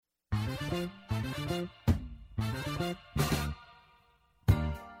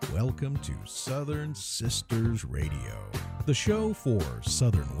Welcome to Southern Sisters Radio, the show for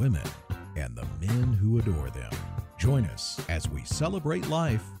Southern women and the men who adore them. Join us as we celebrate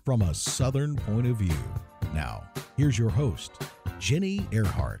life from a Southern point of view. Now, here's your host, Jenny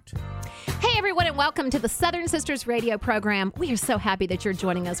Earhart. Hey, everyone, and welcome to the Southern Sisters Radio program. We are so happy that you're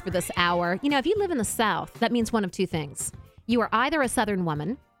joining us for this hour. You know, if you live in the South, that means one of two things. You are either a Southern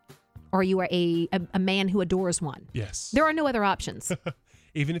woman or you are a man who adores one. Yes. There are no other options.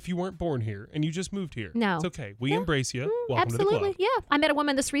 Even if you weren't born here and you just moved here. No. It's okay. We embrace you. Welcome Absolutely. to the club. Yeah. I met a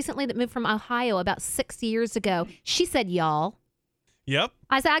woman this recently that moved from Ohio about 6 years ago. She said, y'all. Yep.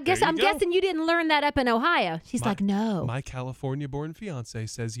 I said, I'm guessing you didn't learn that up in Ohio. She's like, no. My California-born fiance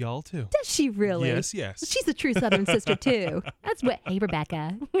says y'all, too. Does she really? Yes. She's a true Southern sister, too. That's what, hey,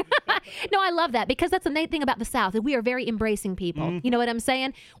 Rebecca. No, I love that because that's the neat thing about the South. We are very embracing people. Mm-hmm. You know what I'm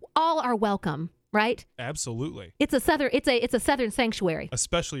saying? All are welcome, right? Absolutely. It's a Southern sanctuary.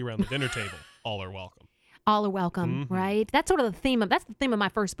 Especially around the dinner table. All are welcome. All are welcome, right? That's sort of the theme of my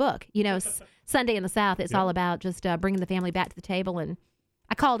first book. You know, Sunday in the South. It's all about just bringing the family back to the table, and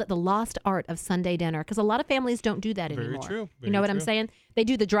I called it the lost art of Sunday dinner because a lot of families don't do that anymore. Very true. You know what I'm saying? They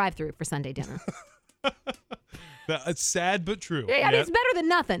do the drive-through for Sunday dinner. It's sad but true. Yeah, and it's better than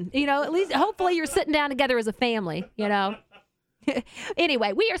nothing. You know, at least hopefully you're sitting down together as a family. You know.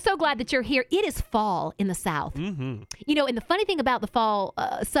 Anyway, we are so glad that you're here. It is fall in the South. Mm-hmm. You know, and the funny thing about the fall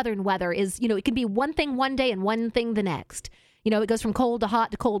Southern weather is, you know, it can be one thing one day and one thing the next. You know, it goes from cold to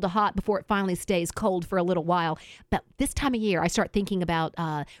hot before it finally stays cold for a little while. But this time of year, I start thinking about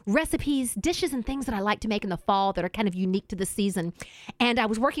recipes, dishes, and things that I like to make in the fall that are kind of unique to the season. And I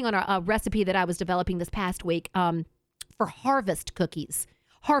was working on a recipe that I was developing this past week for harvest cookies.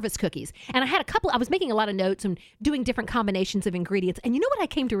 And I was making a lot of notes and doing different combinations of ingredients. And you know what I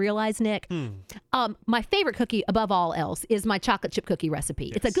came to realize, Nick? My favorite cookie above all else is my chocolate chip cookie recipe.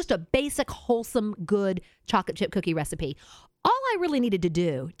 Yes. It's just a basic, wholesome, good chocolate chip cookie recipe. All I really needed to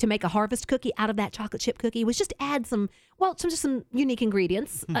do to make a harvest cookie out of that chocolate chip cookie was just add some unique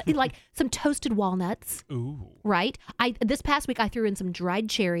ingredients, like some toasted walnuts. Ooh. Right? This past week, I threw in some dried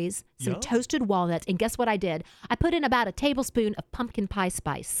cherries, some toasted walnuts, and guess what I did? I put in about a tablespoon of pumpkin pie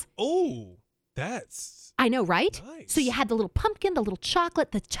spice. Oh, that's... I know, right? Nice. So you had the little pumpkin, the little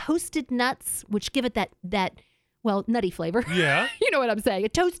chocolate, the toasted nuts, which give it that nutty flavor. Yeah. You know what I'm saying? A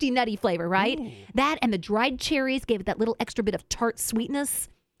toasty, nutty flavor, right? Ooh. That and the dried cherries gave it that little extra bit of tart sweetness.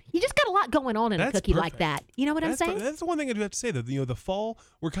 You just got a lot going on in a cookie like that. You know what I'm saying? That's the one thing I do have to say, though. You know, the fall,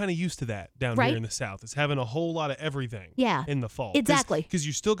 we're kind of used to that down here in the South. It's having a whole lot of everything in the fall. Exactly. Because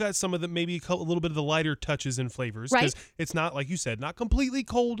you still got some of the, maybe a little bit of the lighter touches and flavors. Right. Because it's not, like you said, not completely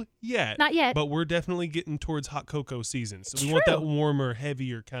cold yet. Not yet. But we're definitely getting towards hot cocoa season. So we True. want that warmer,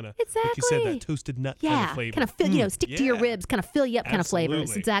 heavier kind of, like you said, that toasted nut kind of flavor. Kind of fill, stick to your ribs, kind of fill you up kind of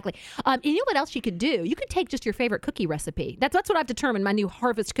flavors. Exactly. And you know what else you could do? You could take just your favorite cookie recipe. That's what I've determined my new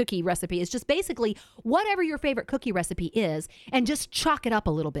harvest cookie recipe is just basically whatever your favorite cookie recipe is and just chalk it up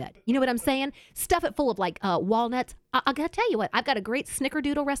a little bit. You know what I'm saying? Stuff it full of like walnuts. I gotta tell you what, I've got a great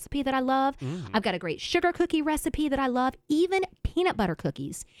snickerdoodle recipe that I love. I've got a great sugar cookie recipe that I love, even peanut butter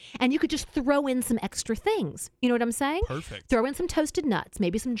cookies. And you could just throw in some extra things. You know what I'm saying? Perfect. Throw in some toasted nuts,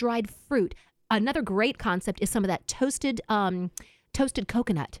 maybe some dried fruit. Another great concept is some of that toasted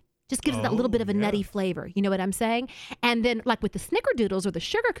coconut. Just gives it that little bit of a nutty flavor. You know what I'm saying? And then, like with the snickerdoodles or the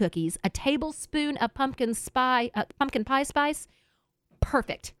sugar cookies, a tablespoon of pumpkin pie spice,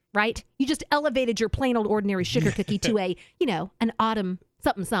 perfect, right? You just elevated your plain old ordinary sugar cookie to an autumn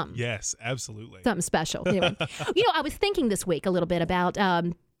something. Yes, absolutely. Something special. Anyway, I was thinking this week a little bit about.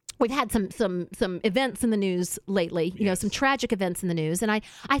 We've had some events in the news lately, some tragic events in the news. And I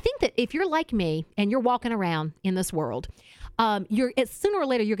think that if you're like me and you're walking around in this world, sooner or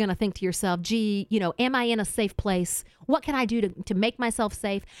later you're going to think to yourself, gee, am I in a safe place? What can I do to make myself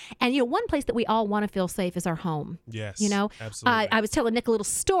safe? And, one place that we all want to feel safe is our home. Yes, absolutely. I was telling Nick a little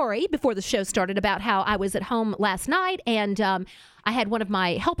story before the show started about how I was at home last night and I had one of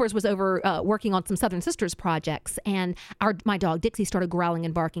my helpers was over working on some Southern Sisters projects, and my dog Dixie started growling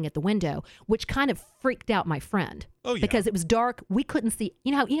and barking at the window, which kind of freaked out my friend. Oh, yeah. Because it was dark, we couldn't see.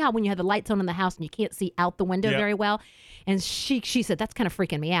 You know how when you have the lights on in the house and you can't see out the window very well, and she said that's kind of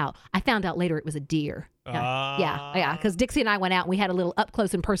freaking me out. I found out later it was a deer. Yeah, because Dixie and I went out and we had a little up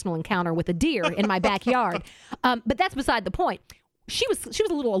close and personal encounter with a deer in my backyard. But that's beside the point. she was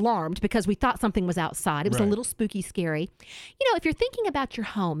a little alarmed because we thought something was outside. It was a little spooky, scary. If you're thinking about your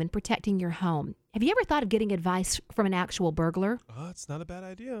home and protecting your home, have you ever thought of getting advice from an actual burglar? It's not a bad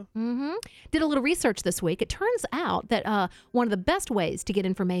idea. Mm-hmm. Did a little research this week. It turns out that one of the best ways to get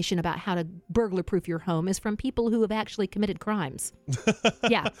information about how to burglar-proof your home is from people who have actually committed crimes.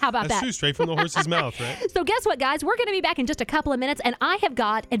 Yeah, how about that? That's true, straight from the horse's mouth, right? So guess what, guys? We're going to be back in just a couple of minutes, and I have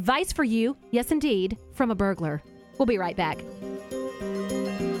got advice for you, yes, indeed, from a burglar. We'll be right back.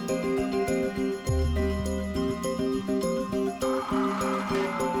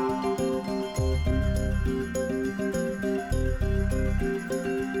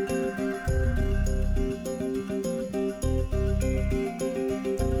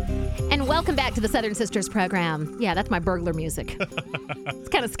 Welcome back to the Southern Sisters program. Yeah, that's my burglar music. It's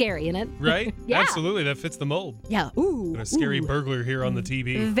kind of scary, isn't it? Right? Yeah. Absolutely. That fits the mold. Yeah. Ooh. Got a scary burglar here on the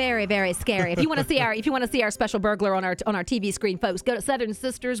TV. Very, very scary. If you want to see our special burglar on our TV screen, folks, go to Southern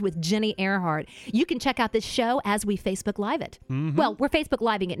Sisters with Jenny Earhart. You can check out this show as we Facebook Live it. Mm-hmm. Well, we're Facebook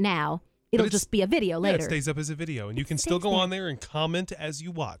Living it now. It'll just be a video later. Yeah, it stays up as a video, and you can still go on there and comment as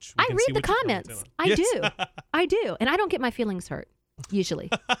you watch. I read the comments. I do. And I don't get my feelings hurt, usually.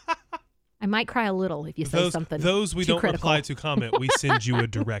 I might cry a little if you say something. Those we too don't critical. reply to comment. We send you a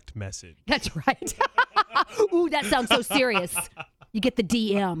direct message. That's right. Ooh, that sounds so serious. You get the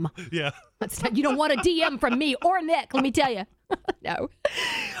DM. Yeah. You don't want a DM from me or Nick, let me tell you. No.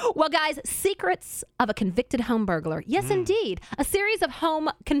 Well, guys, secrets of a convicted home burglar. Yes, indeed. A series of home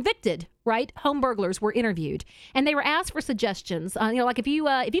burglars were interviewed, and they were asked for suggestions. Like if you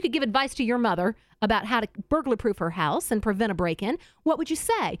could give advice to your mother about how to burglar-proof her house and prevent a break-in, what would you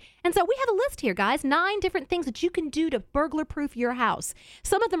say? And so we have a list here, guys, 9 different things that you can do to burglar-proof your house.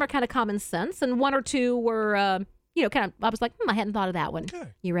 Some of them are kind of common sense, and 1 or 2 were I was like, I hadn't thought of that one. Okay.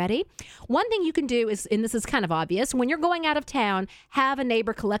 You ready? One thing you can do is, and this is kind of obvious, when you're going out of town, have a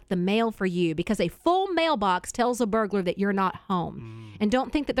neighbor collect the mail for you, because a full mailbox tells a burglar that you're not home. And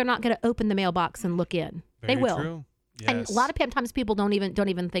don't think that they're not going to open the mailbox and look in. Very they will. True. Yes. And a lot of times people don't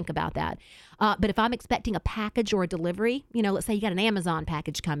even think about that. But if I'm expecting a package or a delivery, let's say you got an Amazon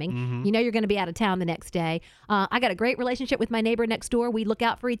package coming, you're going to be out of town the next day. I got a great relationship with my neighbor next door. We look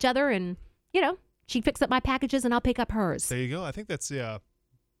out for each other, and she picks up my packages and I'll pick up hers. There you go. I think that's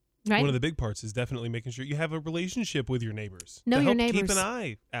right? One of the big parts is definitely making sure you have a relationship with your neighbors. Know to your help neighbors. Keep an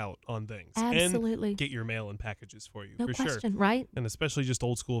eye out on things. Absolutely. And get your mail and packages for you. No for question, sure. right? And especially just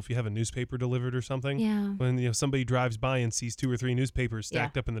old school, if you have a newspaper delivered or something. Yeah. When somebody drives by and sees 2 or 3 newspapers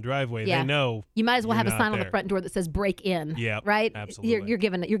stacked up in the driveway, they know. You might as well have a sign there. on the front door that says "break in." Yeah. Right. Absolutely.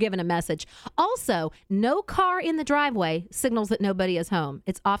 You're given a message. Also, no car in the driveway signals that nobody is home.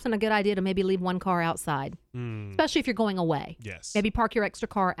 It's often a good idea to maybe leave one car outside, especially if you're going away. Yes. Maybe park your extra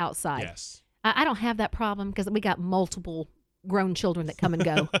car outside. Yes. I don't have that problem because we got multiple grown children that come and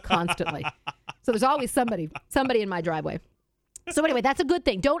go constantly. So there's always somebody in my driveway. So anyway, that's a good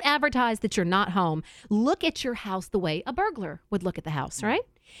thing. Don't advertise that you're not home. Look at your house the way a burglar would look at the house, right?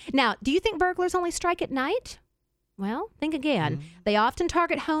 Now, do you think burglars only strike at night? Well, think again. They often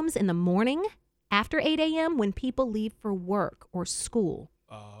target homes in the morning, after 8 a.m., when people leave for work or school.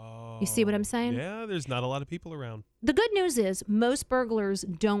 You see what I'm saying? Yeah, there's not a lot of people around. The good news is most burglars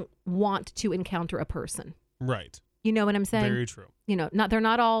don't want to encounter a person. Right. You know what I'm saying? Very true. They're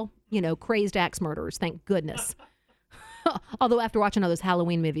not all, crazed axe murderers, thank goodness. Although after watching all those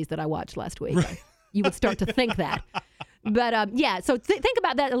Halloween movies that I watched last week, you would start to think that. But so think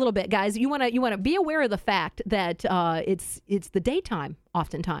about that a little bit, guys. You want to be aware of the fact that it's the daytime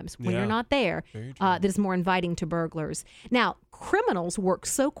oftentimes when you're not there that is more inviting to burglars. Now, criminals work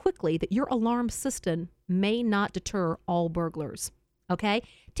so quickly that your alarm system may not deter all burglars. Okay,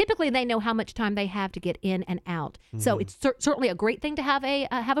 typically they know how much time they have to get in and out. So it's certainly a great thing to have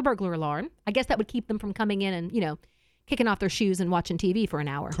a burglar alarm. I guess that would keep them from coming in and kicking off their shoes and watching TV for an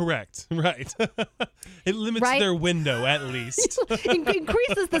hour. Correct. Right. It limits their window at least.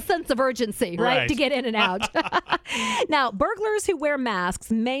 Increases the sense of urgency, right? To get in and out. Now, burglars who wear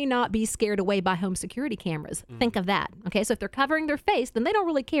masks may not be scared away by home security cameras. Think of that. Okay, so if they're covering their face, then they don't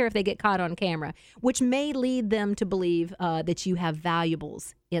really care if they get caught on camera, which may lead them to believe that you have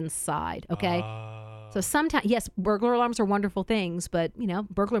valuables inside. Okay. So sometimes, yes, burglar alarms are wonderful things, but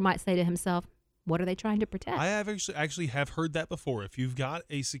burglar might say to himself, what are they trying to protect? I have actually have heard that before. If you've got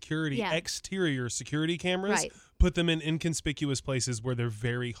a exterior security cameras, put them in inconspicuous places where they're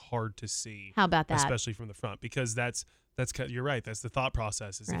very hard to see. How about that? Especially from the front, because you're right. That's the thought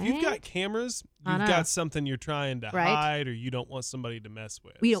process. If you've got cameras, you've got something you're trying to hide, or you don't want somebody to mess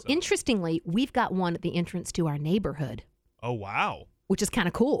with. Interestingly, we've got one at the entrance to our neighborhood. Oh, wow. which is kind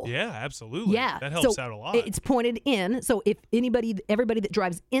of cool. Yeah, absolutely. Yeah. That helps out a lot. It's pointed in. So if everybody that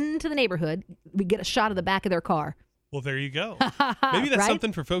drives into the neighborhood, we get a shot of the back of their car. Well, there you go. Maybe that's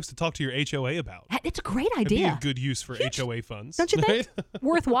something for folks to talk to your HOA about. It's a great idea. It'd be a good use for HOA funds. Don't you think?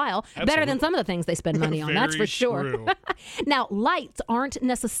 Worthwhile. Better than some of the things they spend money on. That's for sure. True. Now, lights aren't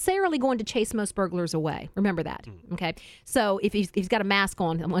necessarily going to chase most burglars away. Remember that. Okay. So if he's got a mask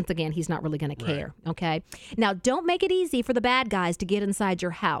on, once again, he's not really going to care. Right. Okay. Now, don't make it easy for the bad guys to get inside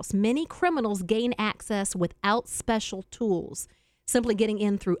your house. Many criminals gain access without special tools. Simply getting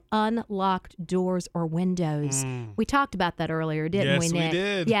in through unlocked doors or windows. We talked about that earlier, didn't we, Nick? Yes, we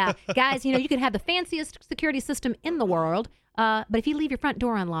did. Yeah. Guys, you can have the fanciest security system in the world, but if you leave your front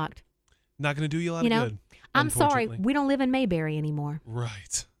door unlocked, not going to do you a lot of good. I'm sorry, we don't live in Mayberry anymore.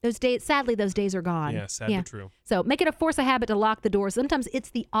 Right. Sadly, those days are gone. Yeah, sad but true. So make it a force of habit to lock the doors. Sometimes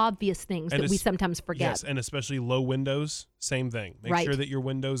it's the obvious things that we sometimes forget. Yes, and especially low windows, same thing. Make sure that your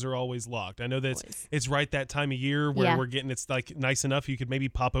windows are always locked. I know that it's right that time of year where we're getting, it's like nice enough you could maybe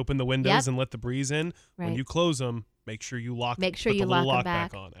pop open the windows and let the breeze in. Right. When you close them, make sure you lock them. Make sure you lock them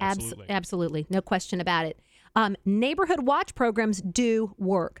back on. Absolutely. Absolutely. No question about it. Neighborhood watch programs do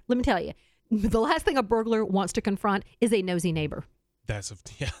work. Let me tell you. The last thing a burglar wants to confront is a nosy neighbor.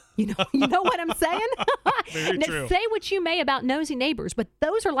 You know what I'm saying? Very now, true. Say what you may about nosy neighbors, but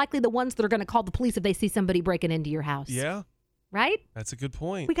those are likely the ones that are going to call the police if they see somebody breaking into your house. Yeah. Right? That's a good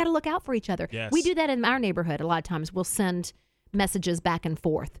point. We got to look out for each other. Yes. We do that in our neighborhood. A lot of times we'll send messages back and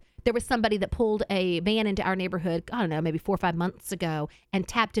forth. There was somebody that pulled a van into our neighborhood, I don't know, maybe 4 or 5 months ago and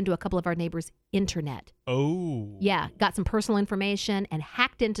tapped into a couple of our neighbors' internet. Oh. Yeah. Got some personal information and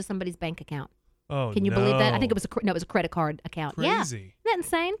hacked into somebody's bank account. Oh, Can you believe that? I think it was a credit card account. Crazy. Yeah. Isn't that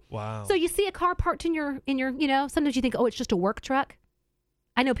insane? Wow. So you see a car parked in your, sometimes you think, oh, it's just a work truck.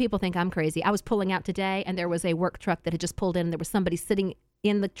 I know people think I'm crazy. I was pulling out today and there was a work truck that had just pulled in and there was somebody sitting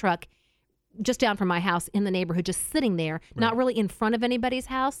in the truck just down from my house in the neighborhood, just sitting there, not really in front of anybody's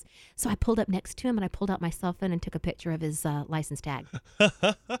house. So I pulled up next to him and I pulled out my cell phone and took a picture of his license tag.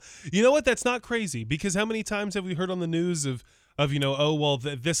 You know what? That's not crazy, because how many times have we heard on the news of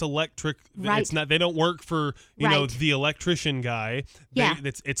this electric, it's not, they don't work for, the electrician guy.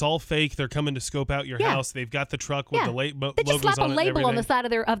 It's all fake. They're coming to scope out your house. They've got the truck with the logos on it. They just slap a label on the side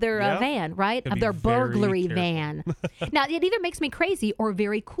of their van, right? Of their burglary van. Now, it either makes me crazy or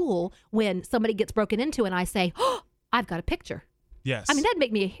very cool when somebody gets broken into and I say, oh, I've got a picture. Yes. I mean, that'd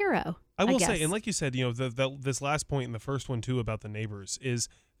make me a hero. I will say, and like you said, this last point in the first one too about the neighbors is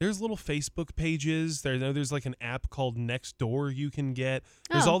there's little Facebook pages. There's like an app called Nextdoor you can get.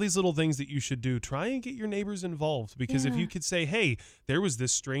 There's all these little things that you should do. Try and get your neighbors involved, because if you could say, hey, there was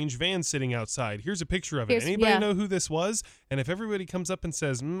this strange van sitting outside. Here's a picture of it. Anybody know who this was? And if everybody comes up and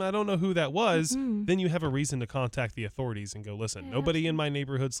says, I don't know who that was, then you have a reason to contact the authorities and go, listen, nobody in my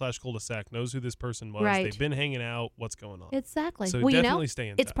neighborhood / cul-de-sac knows who this person was. Right. They've been hanging out. What's going on? Exactly. So definitely stay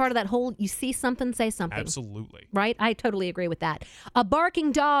in touch. It's part of that whole, you see something, say something. Absolutely. Right? I totally agree with that. A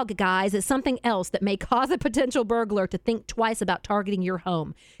barking dog, guys, is something else that may cause a potential burglar to think twice about targeting your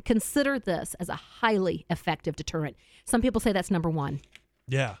home. Consider this as a highly effective deterrent. Some people say that's number one.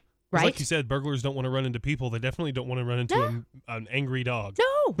 Yeah. Right? Like you said, burglars don't want to run into people. They definitely don't want to run into an angry dog.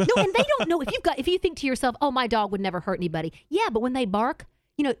 No, and they don't know. If you think to yourself, oh, my dog would never hurt anybody. Yeah, but when they bark,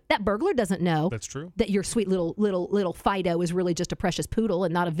 that burglar doesn't know. That's true. That your sweet little Fido is really just a precious poodle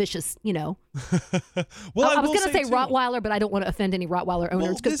and not a vicious, Well, I was going to say Rottweiler, but I don't want to offend any Rottweiler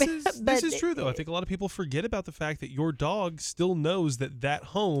owners. Well, this is true, though. I think a lot of people forget about the fact that your dog still knows that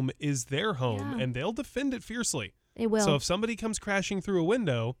home is their home, and they'll defend it fiercely. They will. So if somebody comes crashing through a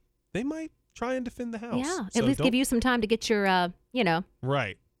window, they might try and defend the house. Yeah, at least give you some time to get your,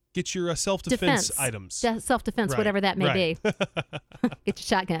 Right. Get your self-defense items. Self-defense, whatever that may be. Get your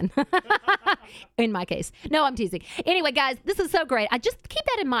shotgun. In my case. No, I'm teasing. Anyway, guys, this is so great. I just keep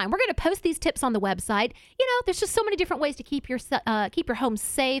that in mind. We're going to post these tips on the website. There's just so many different ways to keep your home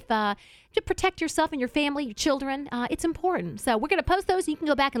safe, to protect yourself and your family, your children. It's important. So we're going to post those. You can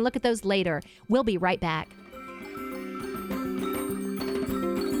go back and look at those later. We'll be right back.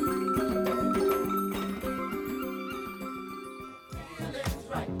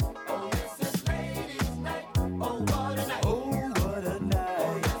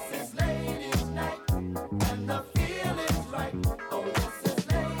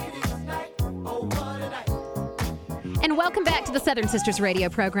 And welcome back to the Southern Sisters radio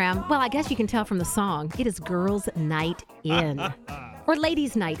program. Well, I guess you can tell from the song, it is Girls' Night In. Or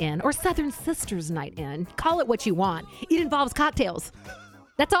Ladies' Night In. Or Southern Sisters' Night In. Call it what you want. It involves cocktails.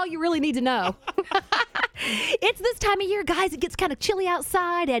 That's all you really need to know. It's this time of year, guys. It gets kind of chilly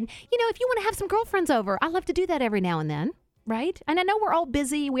outside. And, if you want to have some girlfriends over, I love to do that every now and then. right? And I know we're all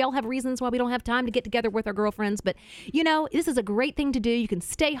busy. We all have reasons why we don't have time to get together with our girlfriends. But, this is a great thing to do. You can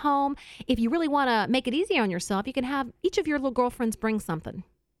stay home. If you really want to make it easy on yourself, you can have each of your little girlfriends bring something.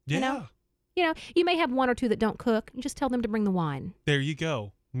 Yeah. You may have one or two that don't cook. You just tell them to bring the wine. There you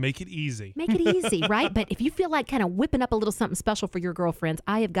go. Make it easy. Make it easy, right? But if you feel like kind of whipping up a little something special for your girlfriends,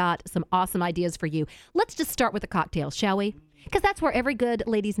 I have got some awesome ideas for you. Let's just start with a cocktail, shall we? Because that's where every good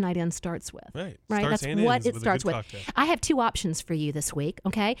ladies' night in starts with. Right. That's what it starts with. Cocktail. I have two options for you this week,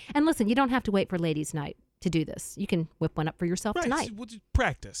 okay? And listen, you don't have to wait for ladies' night to do this. You can whip one up for yourself tonight. So we'll just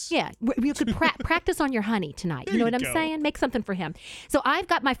practice. Yeah, you could practice on your honey tonight. You know what I'm saying? Make something for him. So I've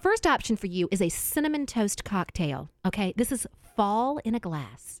got my first option for you is a cinnamon toast cocktail, okay? This is fall in a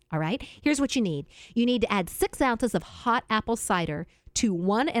glass, all right? Here's what you need. You need to add 6 ounces of hot apple cider to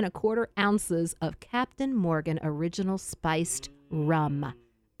 1 1/4 ounces of Captain Morgan Original Spiced Rum.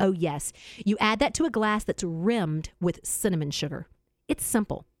 Oh, yes. You add that to a glass that's rimmed with cinnamon sugar. It's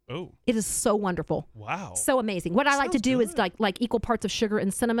simple. Oh. It is so wonderful. Wow. So amazing. What I like to do is like equal parts of sugar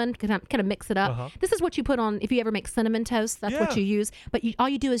and cinnamon, kind of mix it up. Uh-huh. This is what you put on if you ever make cinnamon toast. That's what you use. But all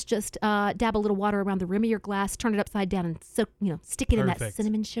you do is just dab a little water around the rim of your glass, turn it upside down, and stick it in that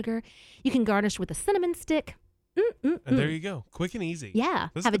cinnamon sugar. You can garnish with a cinnamon stick. And there you go. Quick and easy. Yeah.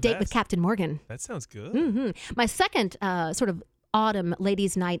 Have a date with Captain Morgan. That sounds good. Mm-hmm. My second sort of autumn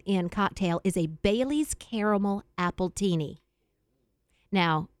ladies' night in cocktail is a Bailey's Caramel Appletini.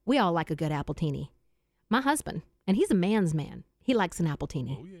 Now, we all like a good appletini. My husband, and he's a man's man, he likes an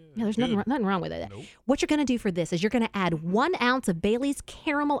appletini. Oh, yeah. There's nothing wrong with it. Nope. What you're going to do for this is you're going to add 1 ounce of Bailey's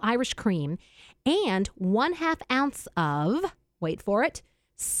Caramel Irish Cream and 1/2 ounce of, wait for it,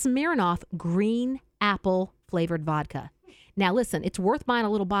 Smirnoff Green Apple Flavored Vodka. Now, listen, it's worth buying a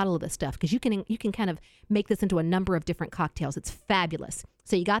little bottle of this stuff because you can kind of make this into a number of different cocktails. It's fabulous.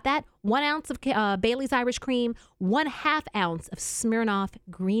 So you got that? 1 ounce of Bailey's Irish Cream, 1/2 ounce of Smirnoff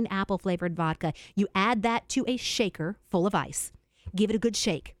Green Apple Flavored Vodka. You add that to a shaker full of ice. Give it a good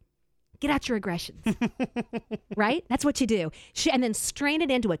shake. Get out your aggressions, right? That's what you do. And then strain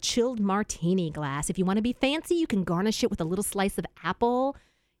it into a chilled martini glass. If you want to be fancy, you can garnish it with a little slice of apple.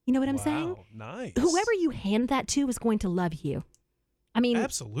 You know what I'm saying? Nice. Whoever you hand that to is going to love you. I mean,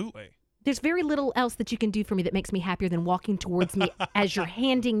 absolutely. There's very little else that you can do for me that makes me happier than walking towards me as you're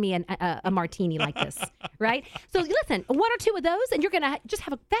handing me a martini like this, right? So listen, 1 or 2 of those, and you're going to just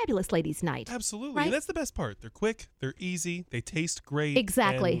have a fabulous ladies' night. Absolutely. Right? And that's the best part. They're quick, they're easy, they taste great.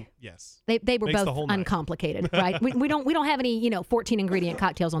 Exactly. Yes. They were Makes both uncomplicated, right? we don't have any 14 ingredient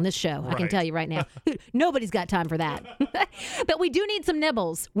cocktails on this show. I can tell you right now. Nobody's got time for that. But we do need some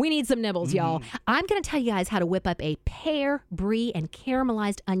nibbles. We need some nibbles, y'all. I'm going to tell you guys how to whip up a pear, brie, and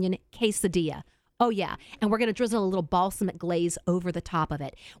caramelized onion quesadilla. Oh, yeah. And we're going to drizzle a little balsamic glaze over the top of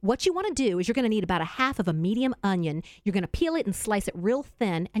it. What you want to do is you're going to need about 1/2 of a medium onion. You're going to peel it and slice it real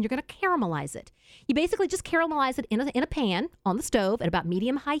thin, and you're going to caramelize it. You basically just caramelize it in a pan on the stove at about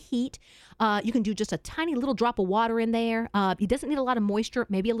medium-high heat. You can do just a tiny little drop of water in there. It doesn't need a lot of moisture,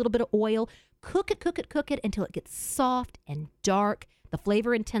 maybe a little bit of oil. Cook it until it gets soft and dark. The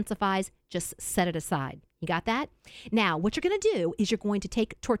flavor intensifies. Just set it aside. You got that? Now, what you're going to do is you're going to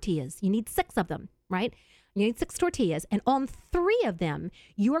take tortillas. You need 6 of them, right? You need 6 tortillas. And on 3 of them,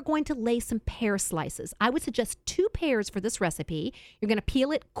 you are going to lay some pear slices. I would suggest 2 pears for this recipe. You're going to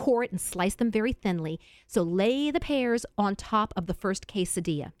peel it, core it, and slice them very thinly. So lay the pears on top of the first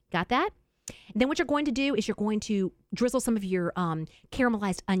quesadilla. Got that? And then what you're going to do is you're going to drizzle some of your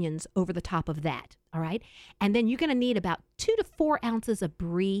caramelized onions over the top of that, all right? And then you're going to need about 2 to 4 ounces of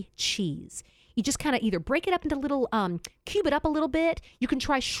brie cheese. You just kind of either break it up into little, cube it up a little bit. You can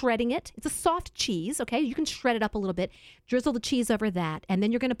try shredding it. It's a soft cheese, okay? You can shred it up a little bit. Drizzle the cheese over that. And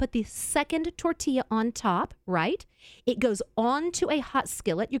then you're going to put the second tortilla on top, right? It goes onto a hot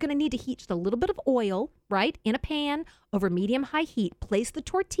skillet. You're going to need to heat just a little bit of oil, right? In a pan over medium-high heat. Place the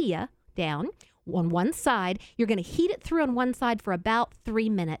tortilla down on one side. You're going to heat it through on one side for about 3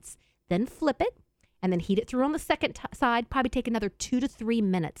 minutes. Then flip it. And then heat it through on the second side, probably take another 2 to 3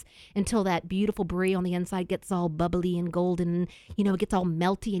 minutes until that beautiful brie on the inside gets all bubbly and golden. It gets all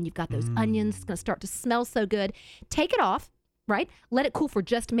melty and you've got those onions. It's going to start to smell so good. Take it off, right? Let it cool for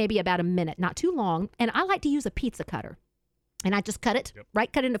just maybe about a minute, not too long. And I like to use a pizza cutter. And I just cut it,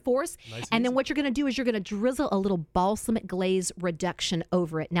 right? Cut it into 4s. Nice and then what you're going to do is you're going to drizzle a little balsamic glaze reduction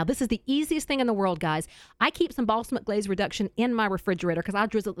over it. Now, this is the easiest thing in the world, guys. I keep some balsamic glaze reduction in my refrigerator because I'll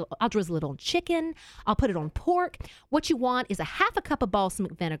drizzle it on chicken. I'll put it on pork. What you want is 1/2 cup of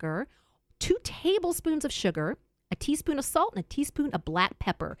balsamic vinegar, 2 tablespoons of sugar, a teaspoon of salt, and a teaspoon of black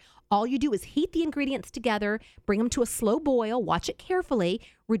pepper. All you do is heat the ingredients together, bring them to a slow boil, watch it carefully,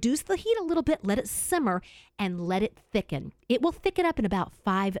 reduce the heat a little bit, let it simmer, and let it thicken. It will thicken up in about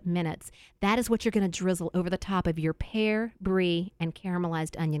 5 minutes. That is what you're going to drizzle over the top of your pear, brie, and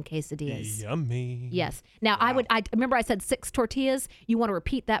caramelized onion quesadillas. Yummy. Yes. Now, Wow. I remember I said 6 tortillas. You want to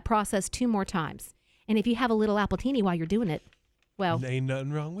repeat that process 2 more times. And if you have a little appletini while you're doing it, well, ain't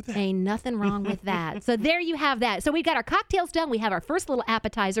nothing wrong with that. ain't nothing wrong with that. So there you have that. So we've got our cocktails done. We have our first little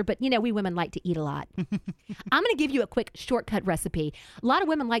appetizer, but we women like to eat a lot. I'm going to give you a quick shortcut recipe. A lot of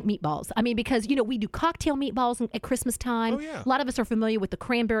women like meatballs. I mean, because, we do cocktail meatballs at Christmas time. Oh, yeah. A lot of us are familiar with the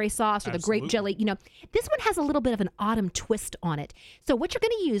cranberry sauce or the grape jelly. This one has a little bit of an autumn twist on it. So what you're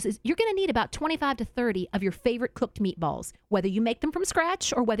going to use is you're going to need about 25 to 30 of your favorite cooked meatballs, whether you make them from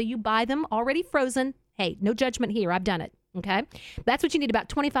scratch or whether you buy them already frozen. Hey, no judgment here. I've done it. Okay, that's what you need, about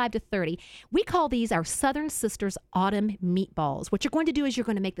 25 to 30. We call these our Southern Sisters Autumn Meatballs. What you're going to do is you're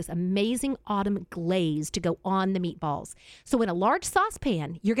going to make this amazing autumn glaze to go on the meatballs. So in a large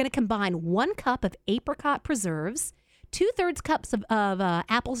saucepan, you're going to combine 1 cup of apricot preserves, 2/3 cups of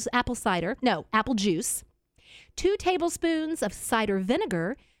apple juice, 2 tablespoons of cider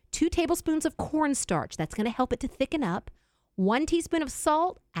vinegar, 2 tablespoons of cornstarch. That's going to help it to thicken up. 1 teaspoon of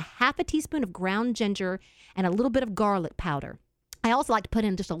salt, a half a teaspoon of ground ginger, and a little bit of garlic powder. I also like to put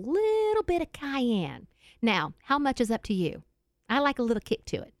in just a little bit of cayenne. Now, how much is up to you? I like a little kick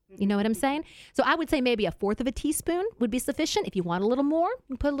to it. You know what I'm saying? So I would say maybe 1/4 of a teaspoon would be sufficient. If you want a little more, you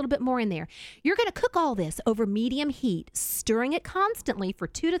can put a little bit more in there. You're going to cook all this over medium heat, stirring it constantly for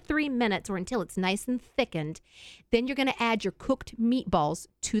 2 to 3 minutes or until it's nice and thickened. Then you're going to add your cooked meatballs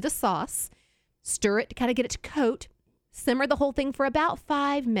to the sauce, stir it to kind of get it to coat. Simmer the whole thing for about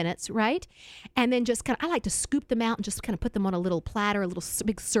 5 minutes, right? And then just I like to scoop them out and just kind of put them on a little platter, a little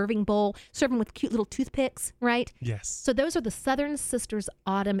big serving bowl, serve them with cute little toothpicks, right? Yes. So those are the Southern Sisters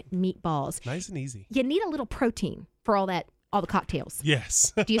Autumn Meatballs. Nice and easy. You need a little protein for all the cocktails.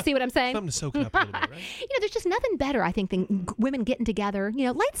 Yes. Do you see what I'm saying? Something to soak it up a little bit, right? There's just nothing better, I think, than women getting together.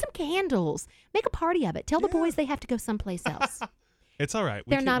 Light some candles, make a party of it. Tell the boys they have to go someplace else. It's all right.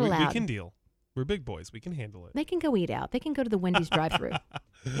 They're not allowed. We can deal. We're big boys. We can handle it. They can go eat out. They can go to the Wendy's drive-thru.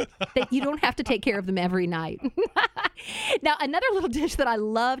 You don't have to take care of them every night. Now, another little dish that I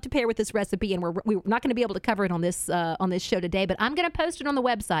love to pair with this recipe, and we're not going to be able to cover it on this show today, but I'm going to post it on the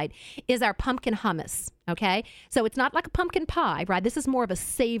website, is our pumpkin hummus. Okay? So it's not like a pumpkin pie, right? This is more of a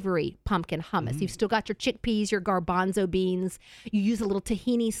savory pumpkin hummus. Mm-hmm. You've still got your chickpeas, your garbanzo beans. You use a little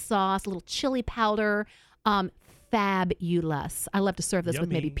tahini sauce, a little chili powder. Fabulous. I love to serve this with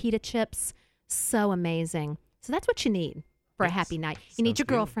maybe pita chips. So amazing. So that's what you need for a happy night. You need your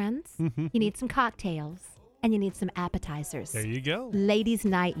girlfriends. You need some cocktails. And you need some appetizers. There you go. Ladies'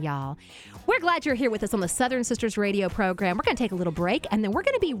 night, y'all. We're glad you're here with us on the Southern Sisters Radio program. We're going to take a little break, and then we're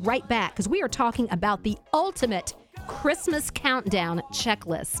going to be right back because we are talking about the ultimate Christmas countdown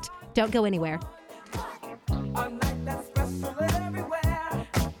checklist. Don't go anywhere. A night that's special everywhere.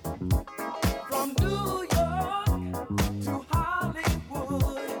 From New York to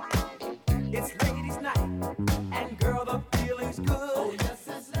Hollywood. It's ladies' night, and girl, the feeling's good. Oh, yes,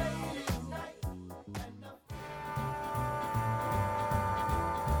 it's ladies' night.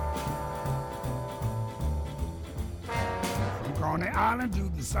 From Coney Island to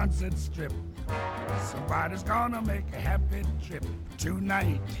the Sunset Strip, somebody's gonna make a happy trip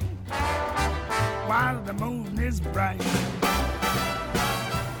tonight while the moon is bright.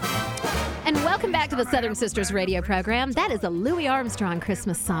 And welcome back to the Southern Sisters Radio program. That is a Louis Armstrong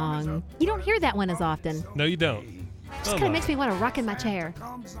Christmas song. You don't hear that one as often. No, you don't. Just kind of makes me want to rock in my chair.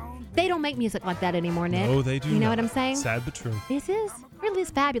 They don't make music like that anymore, Nick. No, they do You know not. what I'm saying? Sad but true. This is really is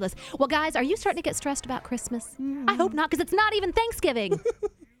fabulous. Well, guys, are you starting to get stressed about Christmas? I hope not, because it's not even Thanksgiving.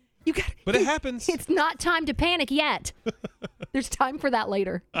 But it happens. It's not time to panic yet. There's time for that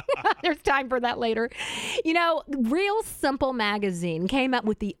later. There's time for that later. Real Simple Magazine came up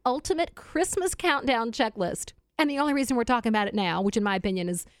with the ultimate Christmas countdown checklist. And the only reason we're talking about it now, which in my opinion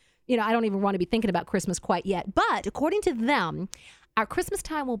is, I don't even want to be thinking about Christmas quite yet. But according to them, our Christmas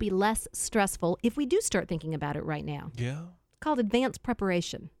time will be less stressful if we do start thinking about it right now. Yeah. It's called advanced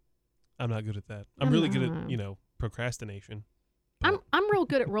preparation. I'm not good at that. I'm really good at, procrastination. I'm real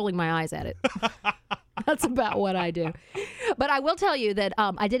good at rolling my eyes at it. That's about what I do. But I will tell you that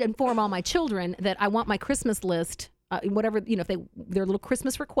I did inform all my children that I want my Christmas list, whatever, if their little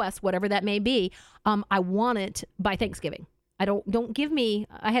Christmas requests, whatever that may be, I want it by Thanksgiving. Don't give me,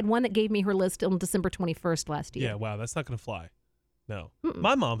 I had one that gave me her list on December 21st last year. Yeah, wow, that's not going to fly. No.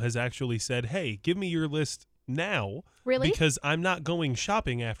 My mom has actually said, hey, give me your list now. Really? Because I'm not going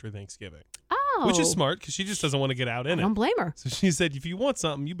shopping after Thanksgiving. Oh. Which is smart because she just doesn't want to get out in I it. don't blame her. So she said, if you want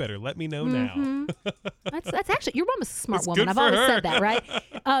something, you better let me know now. That's actually, your mom is a smart It's woman. good I've for always her. said that, right?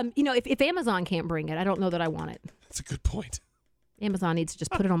 If Amazon can't bring it, I don't know that I want it. That's a good point. Amazon needs to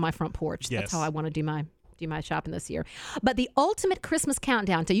just put it on my front porch. Yes. That's how I want to do my shopping this year. But the ultimate Christmas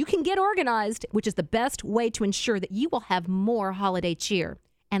countdown, so you can get organized, which is the best way to ensure that you will have more holiday cheer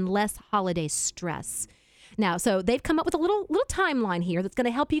and less holiday stress. Now, so they've come up with a little timeline here that's going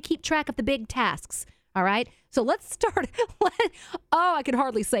to help you keep track of the big tasks. All right. So let's start. I can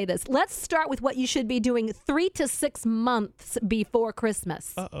hardly say this. Let's start with what you should be doing 3 to 6 months before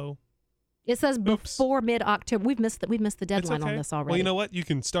Christmas. Uh-oh. It says before mid-October. We've missed the deadline okay. on this already. Well, you know what? You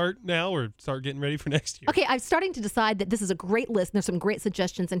can start now or start getting ready for next year. Okay, I'm starting to decide that this is a great list. There's some great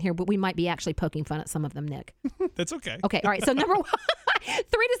suggestions in here, but we might be actually poking fun at some of them, Nick. That's okay. Okay, all right. So number 1, 3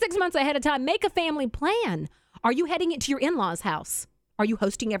 to 6 months ahead of time, make a family plan. Are you heading to your in-laws' house? Are you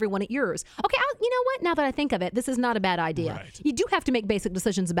hosting everyone at yours? Okay, you know what? Now that I think of it, this is not a bad idea. Right. You do have to make basic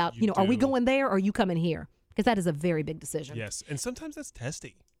decisions about, are we do. going there or are you coming here? Because that is a very big decision. Yes, and sometimes that's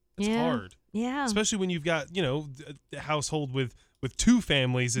testy. It's Yeah. hard. Yeah. Especially when you've got, a household with 2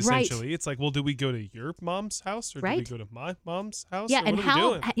 families, essentially. It's like, well, do we go to your mom's house or do we go to my mom's house? Yeah, or and what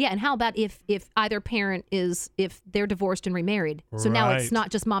are we doing? and how about if either parent if they're divorced and remarried? So now it's Right. not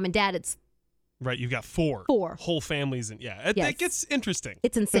just mom and dad, it's Right, you've got 4 whole families, and Yes. that gets interesting.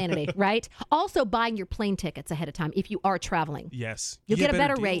 It's insanity, right? Also, buying your plane tickets ahead of time if you are traveling. Yes, You'll You get a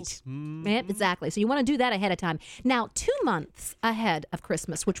better deals. rate. Mhm. Yep, exactly. So you want to do that ahead of time. Now, 2 months ahead of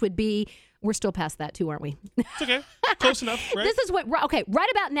Christmas, which would be, we're still past that too, aren't we? It's okay, close enough, right? This is right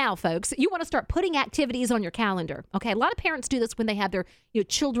about now, folks, you want to start putting activities on your calendar. Okay, a lot of parents do this when they have their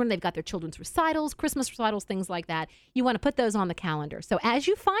children. They've got their children's recitals, Christmas recitals, things like that. You want to put those on the calendar. So as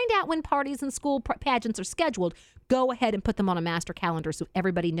you find out when parties and school pageants are scheduled, go ahead and put them on a master calendar so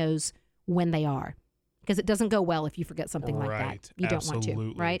everybody knows when they are. Because it doesn't go well if you forget something like Right, that. You don't want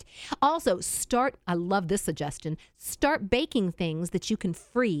absolutely. to, right? Also, I love this suggestion, start baking things that you can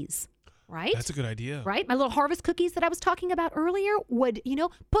freeze. Right? That's a good idea. Right? My little harvest cookies that I was talking about earlier would,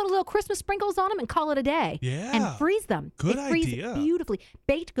 put a little Christmas sprinkles on them and call it a day. Yeah. And freeze them. Good they freeze idea. beautifully.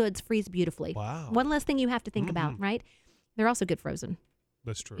 Baked goods freeze beautifully. Wow. One less thing you have to think about, right? They're also good frozen.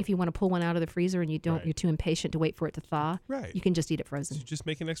 That's true. If you want to pull one out of the freezer and Right. you're too impatient to wait for it to thaw, Right. you can just eat it frozen. So just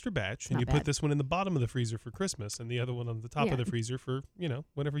make an extra batch, and not you bad. put this one in the bottom of the freezer for Christmas, and the other one on the top Yeah. of the freezer for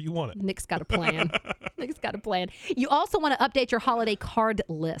whenever you want it. Nick's got a plan. Nick's got a plan. You also want to update your holiday card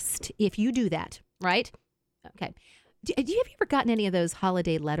list. If you do that, right? Okay. Have you ever gotten any of those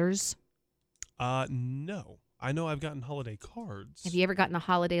holiday letters? No. I know I've gotten holiday cards. Have you ever gotten a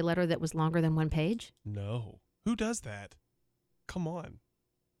holiday letter that was longer than one page? No. Who does that? Come on.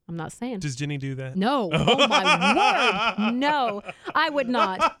 I'm not saying. Does Jenny do that? No. Oh, my word. No, I would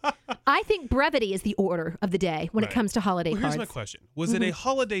not. I think brevity is the order of the day when it Right. comes to holiday Well, cards. here's my question. Was it a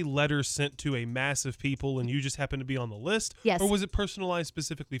holiday letter sent to a mass of people and you just happened to be on the list? Yes. Or was it personalized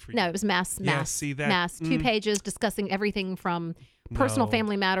specifically for you? No, it was mass. Yeah, see that? Mass. 2 pages discussing everything from personal No.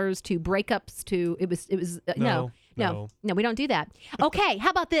 family matters to breakups to it was no, we don't do that. Okay, how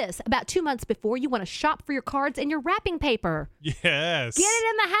about this? About 2 months before, you want to shop for your cards and your wrapping paper. Yes. Get it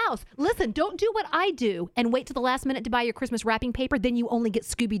in the house. Listen, don't do what I do and wait till the last minute to buy your Christmas wrapping paper. Then you only get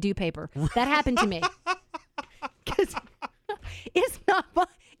Scooby-Doo paper. That happened to me. 'Cause it's not fun.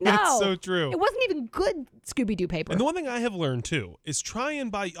 No. That's so true. It wasn't even good Scooby-Doo paper. And the one thing I have learned too is try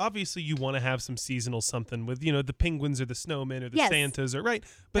and buy. Obviously, you want to have some seasonal something with the penguins or the snowmen or the Yes. Santas or right.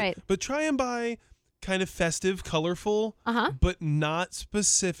 But Right. but try and buy kind of festive, colorful, Uh-huh. but not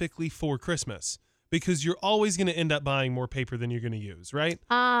specifically for Christmas because you're always going to end up buying more paper than you're going to use, right?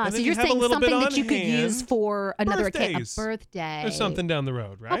 Ah, And so then you're have a saying little bit something that on you could use hand. for another occasion, a Birthdays. birthday Or something down the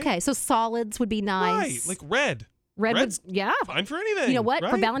road, right? Okay, so solids would be nice. Right, like red. red red's would, yeah. Fine for anything. You know what?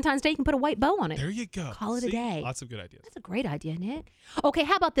 For right? Valentine's Day, you can put a white bow on it. There you go. Call it a See? day. Lots of good ideas. That's a great idea, Nick. Okay,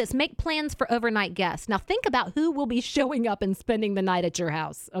 how about this? Make plans for overnight guests. Now, think about who will be showing up and spending the night at your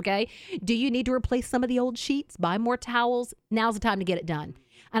house, okay? Do you need to replace some of the old sheets, buy more towels? Now's the time to get it done.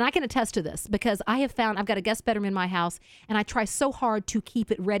 And I can attest to this because I have found I've got a guest bedroom in my house, and I try so hard to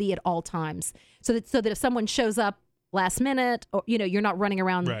keep it ready at all times so that if someone shows up last minute, or you're not running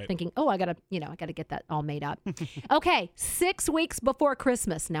around Right. thinking, oh, I gotta get that all made up. Okay, 6 weeks before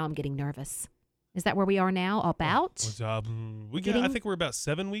Christmas. Now I'm getting nervous. Is that where we are now? About? I think we're about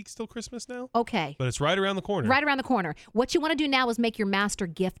 7 weeks till Christmas now. Okay. But it's right around the corner. Right around the corner. What you want to do now is make your master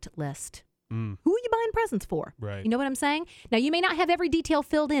gift list. Mm. Who are you buying presents for? Right. You know what I'm saying? Now, you may not have every detail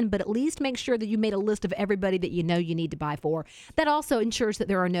filled in, but at least make sure that you made a list of everybody that you know you need to buy for. That also ensures that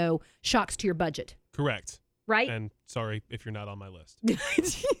there are no shocks to your budget. Correct. Right? And sorry if you're not on my list,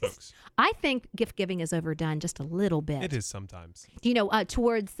 folks. I think gift giving is overdone just a little bit. It is sometimes. You know,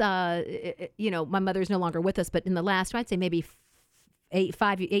 towards, my mother's no longer with us, but in the last, I'd say maybe 8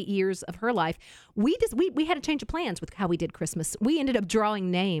 years of her life, we had a change of plans with how we did Christmas. We ended up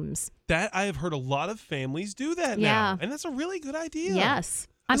drawing names. That I have heard a lot of families do that now. And that's a really good idea. Yes.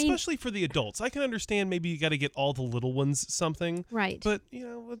 Especially for the adults. I can understand maybe you got to get all the little ones something. Right. But,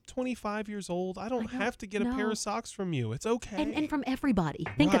 at 25 years old, I don't have to get a pair of socks from you. It's okay. And from everybody.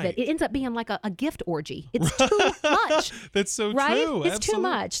 Think of it. It ends up being like a gift orgy. It's too much. That's so right? true. It's too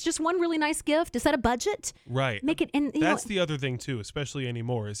much. Just one really nice gift to set a budget. Right. Make it. And that's the other thing, too, especially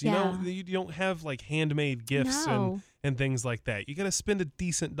anymore, is, you don't have like handmade gifts and things like that. You got to spend a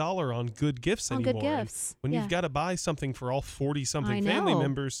decent dollar on good gifts anymore. Good gifts. When you've got to buy something for all 40-something family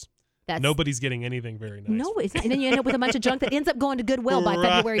members, nobody's getting anything very nice. No, it's not. And then you end up with a bunch of junk that ends up going to Goodwill by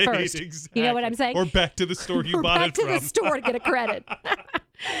February 1st. Exactly. You know what I'm saying? Or back to the store you bought it from. Back to the store to get a credit.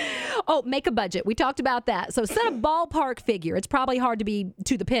 Oh, make a budget. We talked about that. So set a ballpark figure. It's probably hard to be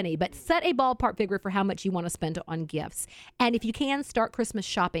to the penny, but set a ballpark figure for how much you want to spend on gifts. And if you can, start Christmas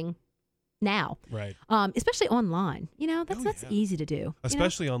shopping now. Right. Especially online. That's easy to do.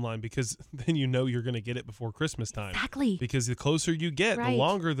 Especially online, because then you're going to get it before Christmas time. Exactly. Because the closer you get, the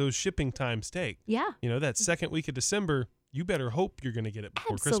longer those shipping times take. Yeah. That second week of December, you better hope you're going to get it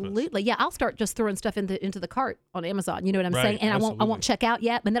before Christmas. Absolutely. Yeah, I'll start just throwing stuff into the cart on Amazon. You know what I'm saying? And I won't check out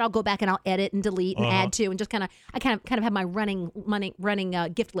yet, but then I'll go back and I'll edit and delete and add to, and just kind of have my running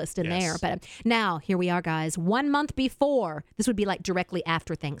gift list in there. But now here we are, guys. 1 month before, this would be like directly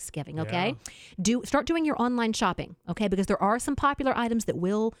after Thanksgiving. Okay, start doing your online shopping. Okay, because there are some popular items that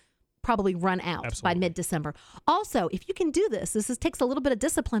will probably run out by mid-December. Also, if you can do this takes a little bit of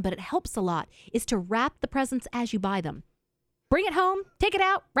discipline, but it helps a lot, is to wrap the presents as you buy them. Bring it home, take it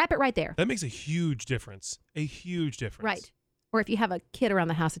out, wrap it right there. That makes a huge difference. A huge difference. Right. Or if you have a kid around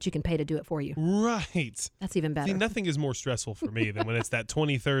the house that you can pay to do it for you. Right. That's even better. See, nothing is more stressful for me than when it's that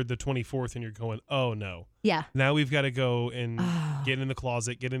 23rd, the 24th, and you're going, oh, no. Yeah. Now we've got to go and get in the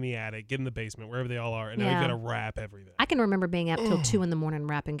closet, get in the attic, get in the basement, wherever they all are, and now we've got to wrap everything. I can remember being up till 2 a.m.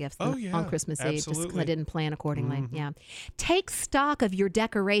 wrapping gifts on Christmas Eve, just because I didn't plan accordingly. Mm-hmm. Yeah. Take stock of your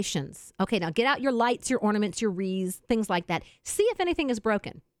decorations. Okay, now get out your lights, your ornaments, your wreaths, things like that. See if anything is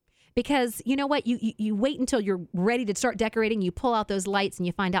broken. Because you know what? You wait until you're ready to start decorating. You pull out those lights and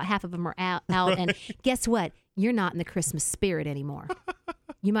you find out half of them are out. And guess what? You're not in the Christmas spirit anymore.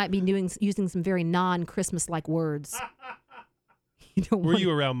 You might be using some very non-Christmas-like words. Were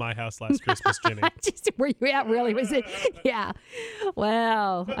you around my house last Christmas, Jenny? Were you out? Really? Was it? Yeah.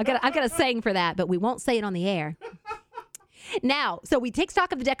 Well, I've got a saying for that, but we won't say it on the air. Now, so we take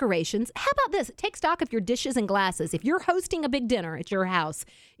stock of the decorations. How about this? Take stock of your dishes and glasses. If you're hosting a big dinner at your house,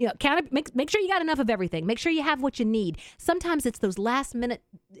 make sure you got enough of everything. Make sure you have what you need. Sometimes it's those last minute,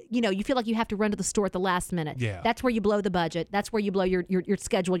 you feel like you have to run to the store at the last minute. Yeah. That's where you blow the budget. That's where you blow your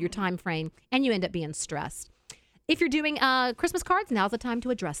schedule, your time frame, and you end up being stressed. If you're doing Christmas cards, now's the time to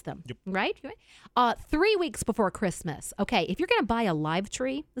address them, right? 3 weeks before Christmas. Okay, if you're going to buy a live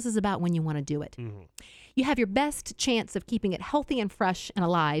tree, this is about when you want to do it. Mm-hmm. You have your best chance of keeping it healthy and fresh and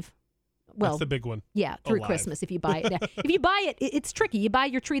alive. Well, that's the big one. Yeah, through Christmas if you buy it. If you buy it, it's tricky. You buy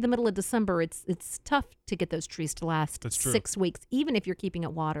your tree the middle of December, it's tough to get those trees to last 6 weeks, even if you're keeping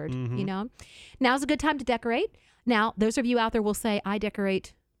it watered, Now's a good time to decorate. Now, those of you out there will say, I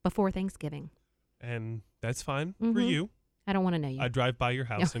decorate before Thanksgiving. And that's fine for you. I don't want to know you. I drive by your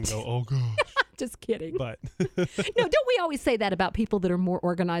house and go, oh, gosh. Just kidding. But no, don't we always say that about people that are more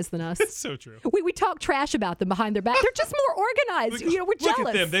organized than us? It's so true. We talk trash about them behind their back. They're just more organized. We're jealous. Look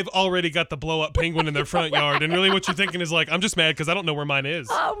at them. They've already got the blow-up penguin in their front yard. And really what you're thinking is like, I'm just mad because I don't know where mine is.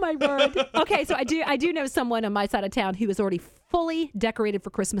 Oh, my word. Okay, so I do know someone on my side of town who is already fully decorated for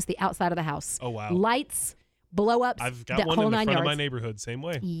Christmas the outside of the house. Oh, wow. Lights, blow-ups, I've got one in the front of my neighborhood. Same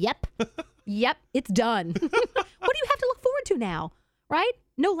way. Yep. It's done. What do you have to look forward to now, right?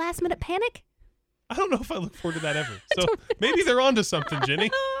 No last-minute panic? I don't know if I look forward to that ever. So maybe they're onto something,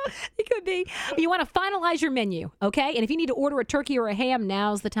 Jenny. It could be. You want to finalize your menu, okay? And if you need to order a turkey or a ham,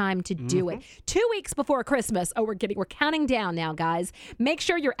 now's the time to do it. 2 weeks before Christmas. Oh, we're counting down now, guys. Make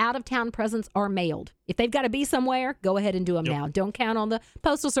sure your out-of-town presents are mailed. If they've got to be somewhere, go ahead and do them now. Don't count on the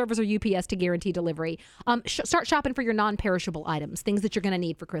Postal Service or UPS to guarantee delivery. Start shopping for your non-perishable items, things that you're going to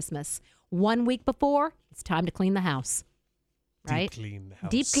need for Christmas. 1 week before, it's time to clean the house. Right?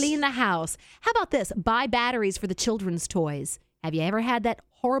 Deep clean the house. How about this? Buy batteries for the children's toys. Have you ever had that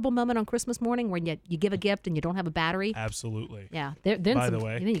horrible moment on Christmas morning when you give a gift and you don't have a battery? Absolutely. Yeah. By the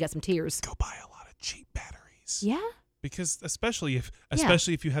way, then you got some tears. Go buy a lot of cheap batteries. Yeah. Because especially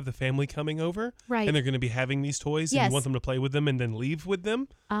if you have the family coming over, right, and they're going to be having these toys, and you want them to play with them and then leave with them,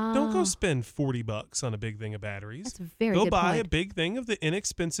 don't go spend $40 on a big thing of batteries. That's a very go good buy point. a big thing of the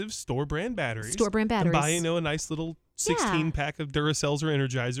inexpensive store brand batteries. And buy a nice little 16 pack of Duracells or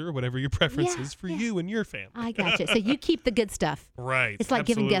Energizer or whatever your preference is for you and your family. I gotcha. So you keep the good stuff. Right. It's like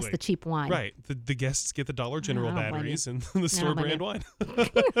giving guests the cheap wine. Right. The guests get the Dollar General batteries and the store brand wine.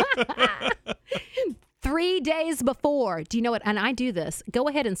 3 days before. Do you know what? And I do this. Go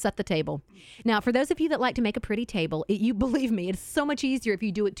ahead and set the table. Now, for those of you that like to make a pretty table, you believe me, it's so much easier if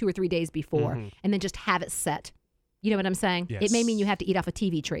you do it 2 or 3 days before and then just have it set. You know what I'm saying? Yes. It may mean you have to eat off of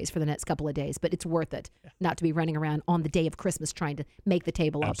TV trays for the next couple of days, but it's worth it not to be running around on the day of Christmas trying to make the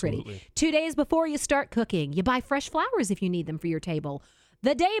table all pretty. 2 days before you start cooking, you buy fresh flowers if you need them for your table.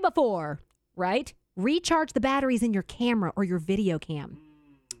 The day before, right? Recharge the batteries in your camera or your video cam,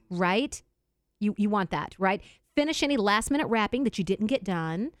 right? You want that, right? Finish any last-minute wrapping that you didn't get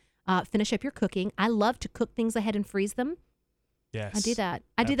done. Finish up your cooking. I love to cook things ahead and freeze them. Yes. I do that.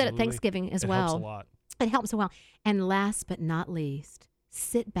 I do that at Thanksgiving as well. It helps a lot. It helps a lot. And last but not least,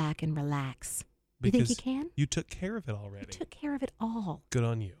 sit back and relax. You think you can? You took care of it already. You took care of it all. Good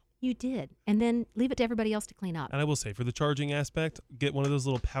on you. You did. And then leave it to everybody else to clean up. And I will say, for the charging aspect, get one of those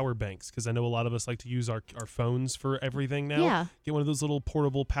little power banks, because I know a lot of us like to use our phones for everything now. Yeah. Get one of those little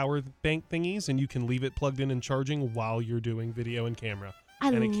portable power bank thingies, and you can leave it plugged in and charging while you're doing video and camera.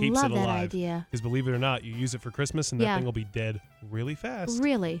 And it keeps love it that alive. idea. Because believe it or not, you use it for Christmas, and that thing will be dead really fast.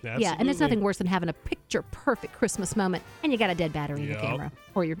 Really? Absolutely. Yeah. And there's nothing worse than having a picture-perfect Christmas moment, and you got a dead battery in your camera.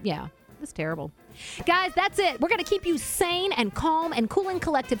 Or it's terrible. Guys, that's it. We're going to keep you sane and calm and cool and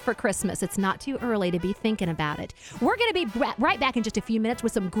collected for Christmas. It's not too early to be thinking about it. We're going to be right back in just a few minutes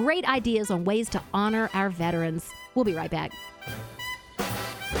with some great ideas on ways to honor our veterans. We'll be right back.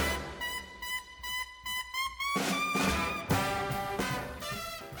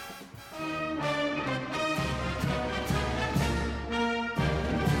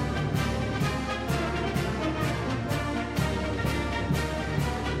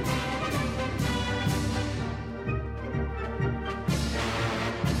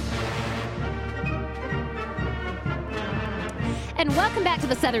 And welcome back to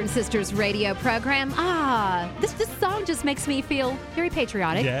the Southern Sisters radio program. This song just makes me feel very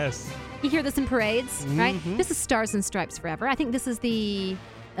patriotic. Yes. You hear this in parades, right? This is Stars and Stripes Forever. I think this is the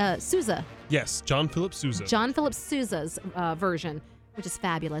Sousa. Yes, John Philip Sousa. John Philip Sousa's version, which is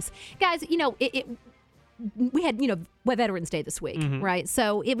fabulous. Guys, we had, Veterans Day this week, right?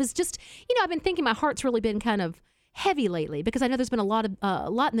 So it was just, I've been thinking my heart's really been kind of heavy lately because I know there's been a lot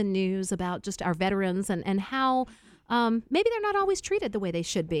in the news about just our veterans and how maybe they're not always treated the way they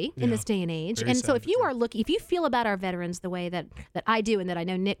should be in this day and age. And so if you feel about our veterans the way that I do and that I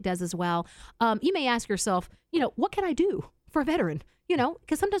know Nick does as well, you may ask yourself, what can I do for a veteran?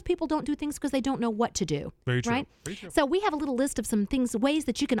 Because sometimes people don't do things because they don't know what to do. Very true. Right? Very true. So we have a little list of some things, ways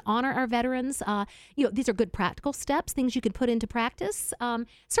that you can honor our veterans. These are good practical steps, things you could put into practice.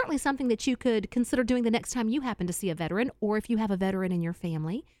 Certainly something that you could consider doing the next time you happen to see a veteran, or if you have a veteran in your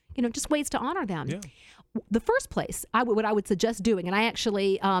family. Just ways to honor them. Yeah. The first place what I would suggest doing, and I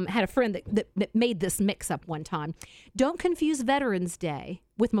actually had a friend that made this mix up one time. Don't confuse Veterans Day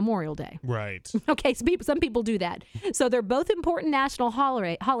with Memorial Day. Right. Okay, so some people do that. So they're both important national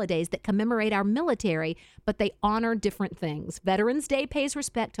holidays that commemorate our military, but they honor different things. Veterans Day pays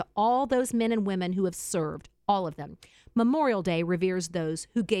respect to all those men and women who have served, all of them. Memorial Day reveres those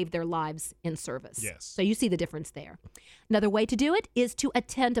who gave their lives in service. Yes. So you see the difference there. Another way to do it is to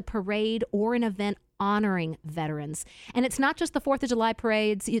attend a parade or an event honoring veterans. And it's not just the 4th of July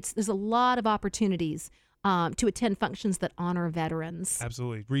parades. There's a lot of opportunities to attend functions that honor veterans.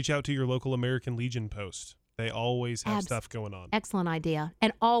 Absolutely. Reach out to your local American Legion post. They always have stuff going on. Excellent idea.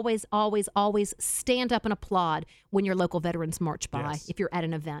 And always, always, always stand up and applaud when your local veterans march by if you're at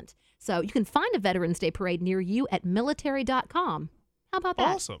an event. So you can find a Veterans Day parade near you at military.com. How about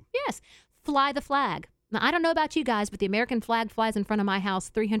that? Awesome. Yes. Fly the flag. Now, I don't know about you guys, but the American flag flies in front of my house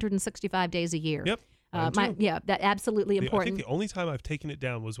 365 days a year. Yep. That absolutely important. I think the only time I've taken it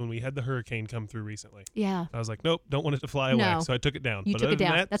down was when we had the hurricane come through recently. Yeah. I was like, nope, don't want it to fly away. So I took it down. You took it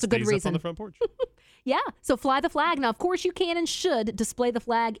down. That's a good reason. reason. Up on the front porch. Yeah. So fly the flag. Now, of course, you can and should display the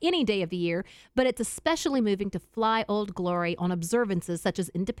flag any day of the year, but it's especially moving to fly Old Glory on observances such as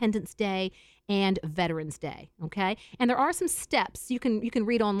Independence Day and Veterans Day. Okay. And there are some steps you can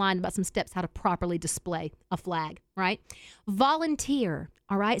read online about some steps how to properly display a flag. Right. Volunteer.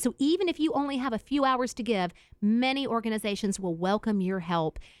 All right. So even if you only have a few hours to give, many organizations will welcome your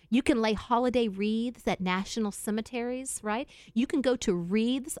help. You can lay holiday wreaths at national cemeteries. Right. You can go to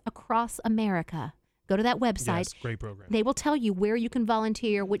Wreaths Across America. Go to that website. Yes, great program. They will tell you where you can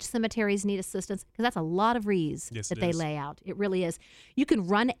volunteer, which cemeteries need assistance, because that's a lot of rees that they lay out. It really is. You can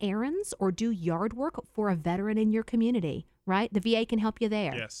run errands or do yard work for a veteran in your community, right? The VA can help you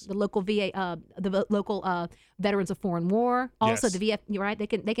there. Yes. The local VA, the local Veterans of Foreign War. Also, Yes. the VF, right?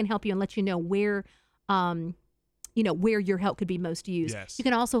 They can help you and let you know where, where your help could be most used. Yes. You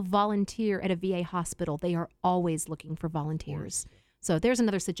can also volunteer at a VA hospital. They are always looking for volunteers. So there's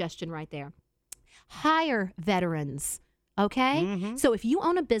another suggestion right there. Hire veterans, okay? Mm-hmm. So if you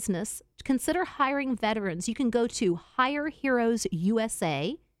own a business, consider hiring veterans. You can go to Hire Heroes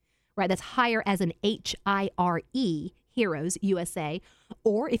USA, right? That's hire as an HIRE, Heroes USA.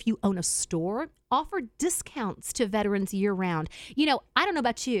 Or if you own a store, offer discounts to veterans year round. You know, I don't know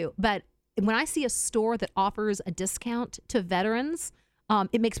about you, but when I see a store that offers a discount to veterans,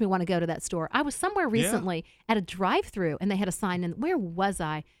 it makes me want to go to that store. I was somewhere recently at a drive-through, and they had a sign in. Where was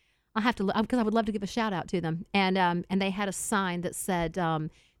I? I'll have to look, because I would love to give a shout out to them. And they had a sign that said that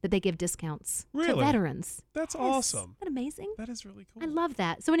they give discounts to veterans. That's Yes. awesome. Isn't that amazing? That is really cool. I love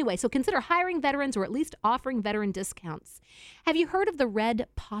that. So anyway, so consider hiring veterans or at least offering veteran discounts. Have you heard of the red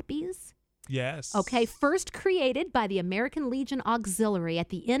poppies? Yes. Okay, first created by the American Legion Auxiliary at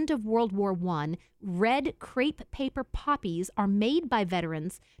the end of World War I, red crepe paper poppies are made by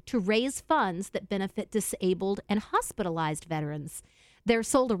veterans to raise funds that benefit disabled and hospitalized veterans. They're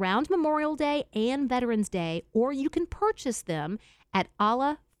sold around Memorial Day and Veterans Day, or you can purchase them at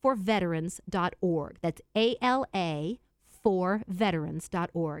alaforveterans.org. That's ALA for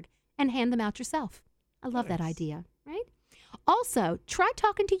veterans.org, and hand them out yourself. I love that idea, right? Also, try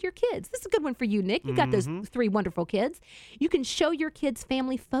talking to your kids. This is a good one for you, Nick. You got those 3 wonderful kids. You can show your kids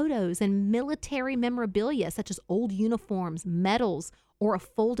family photos and military memorabilia, such as old uniforms, medals, or a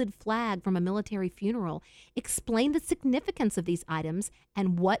folded flag from a military funeral. Explain the significance of these items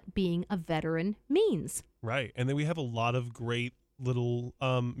and what being a veteran means. Right. And then we have a lot of great little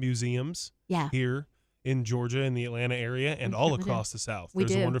museums here in Georgia, in the Atlanta area, and all across the South.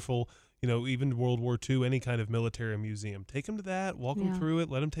 There's a wonderful, even World War II, any kind of military museum. Take them to that, walk them through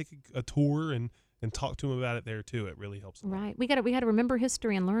it, let them take a tour and talk to them about it there too. It really helps a lot. Right. We got to remember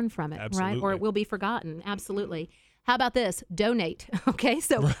history and learn from it, Absolutely. right? Or it will be forgotten. Absolutely. How about this? Donate. Okay,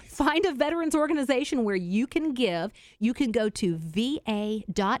 so find a veterans organization where you can give. You can go to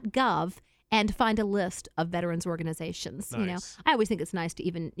va.gov and find a list of veterans organizations. Nice. I always think it's nice to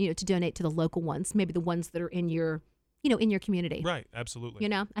even, to donate to the local ones, maybe the ones that are in your, in your community. Right,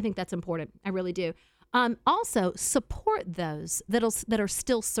 absolutely. I think that's important. I really do. Also, support those that are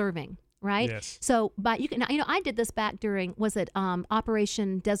still serving. Right. Yes. So, but you can. I did this back during. Was it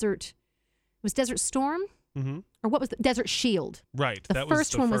Operation Desert? It was Desert Storm. Mm-hmm. Or what was the Desert Shield? Right. The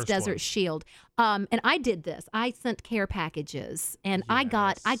first one was Desert Shield. And I did this. I sent care packages, and I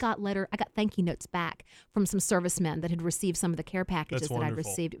got thank you notes back from some servicemen that had received some of the care packages that I'd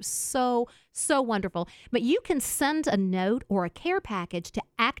received. It was so wonderful. But you can send a note or a care package to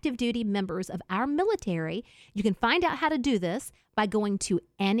active duty members of our military. You can find out how to do this by going to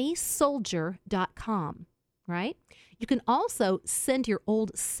anysoldier.com. Right? You can also send your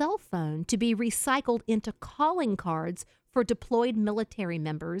old cell phone to be recycled into calling cards for deployed military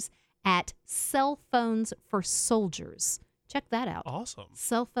members at Cell Phones for Soldiers. Check that out. Awesome.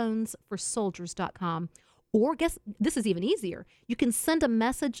 Cellphonesforsoldiers.com. Or guess this is even easier. You can send a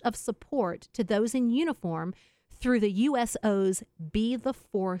message of support to those in uniform through the USO's Be the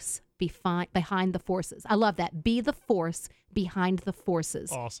Force Behind the Forces. I love that. Be the Force Behind the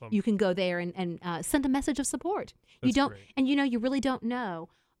Forces. Awesome. You can go there and send a message of support. That's great. And you really don't know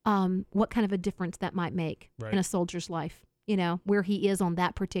what kind of a difference that might make in a soldier's life. Where he is on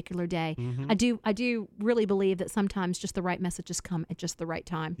that particular day. Mm-hmm. I do really believe that sometimes just the right messages come at just the right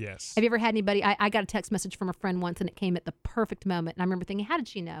time. Yes. Have you ever had anybody? I got a text message from a friend once, and it came at the perfect moment. And I remember thinking, how did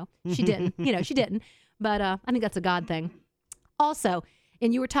she know? She didn't. She didn't. But I think that's a God thing. Also,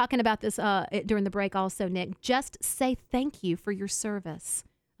 and you were talking about this during the break also, Nick, just say thank you for your service.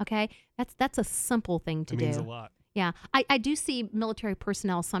 Okay? That's a simple thing to do. It means a lot. Yeah. I do see military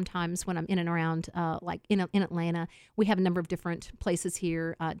personnel sometimes when I'm in and around, like in Atlanta. We have a number of different places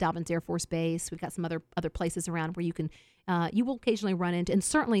here, Dobbins Air Force Base. We've got some other places around where you will occasionally run into, and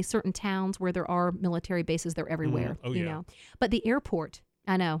certainly certain towns where there are military bases, they're everywhere. Oh, yeah. But the airport,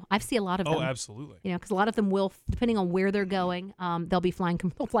 I know. I see a lot of them. Oh, absolutely. Because a lot of them will, depending on where they're going, they'll be flying.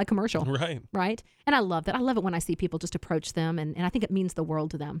 They'll fly commercial. Right. Right. And I love that. I love it when I see people just approach them, and I think it means the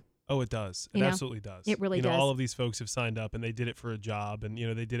world to them. Oh, it does. It absolutely does. It really does. All of these folks have signed up, and they did it for a job, and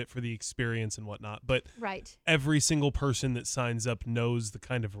they did it for the experience and whatnot. But every single person that signs up knows the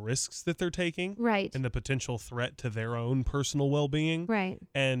kind of risks that they're taking, right, and the potential threat to their own personal well-being, right.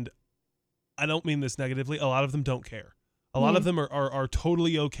 And I don't mean this negatively. A lot of them don't care. A lot of them are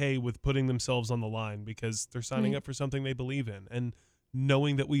totally okay with putting themselves on the line because they're signing up for something they believe in. And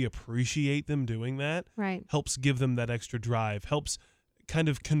knowing that we appreciate them doing that helps give them that extra drive, helps kind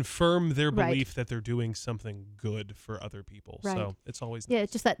of confirm their belief that they're doing something good for other people. So it's always nice.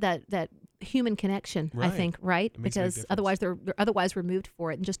 It's just that human connection, I think, right? Because otherwise they're otherwise removed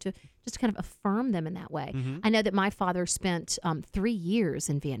for it, and just to kind of affirm them in that way. I know that my father spent 3 years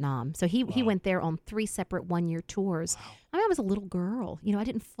in Vietnam, so he went there on 3 separate 1-year tours. Wow. I mean, I was a little girl. I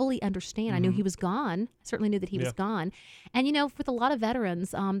didn't fully understand. I knew he was gone. I certainly knew that he was gone. And, with a lot of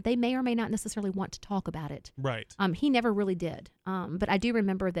veterans, they may or may not necessarily want to talk about it. Right. He never really did. But I do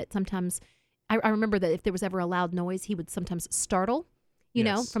remember that sometimes, I remember that if there was ever a loud noise, he would sometimes startle,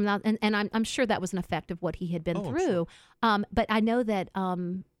 from that. And I'm sure that was an effect of what he had been through. Sure. But I know that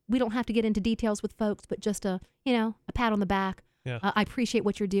we don't have to get into details with folks, but just a pat on the back. Yeah. I appreciate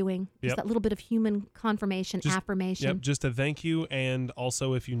what you're doing. Just that little bit of human confirmation, affirmation. Yep, just a thank you. And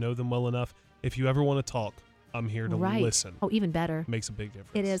also, if you know them well enough, if you ever want to talk, I'm here to listen. Oh, even better. Makes a big difference.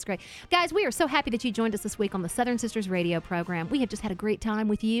 It is great. Guys, we are so happy that you joined us this week on the Southern Sisters radio program. We have just had a great time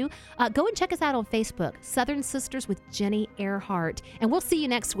with you. Go and check us out on Facebook, Southern Sisters with Jenny Earhart. And we'll see you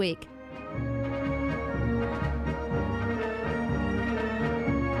next week.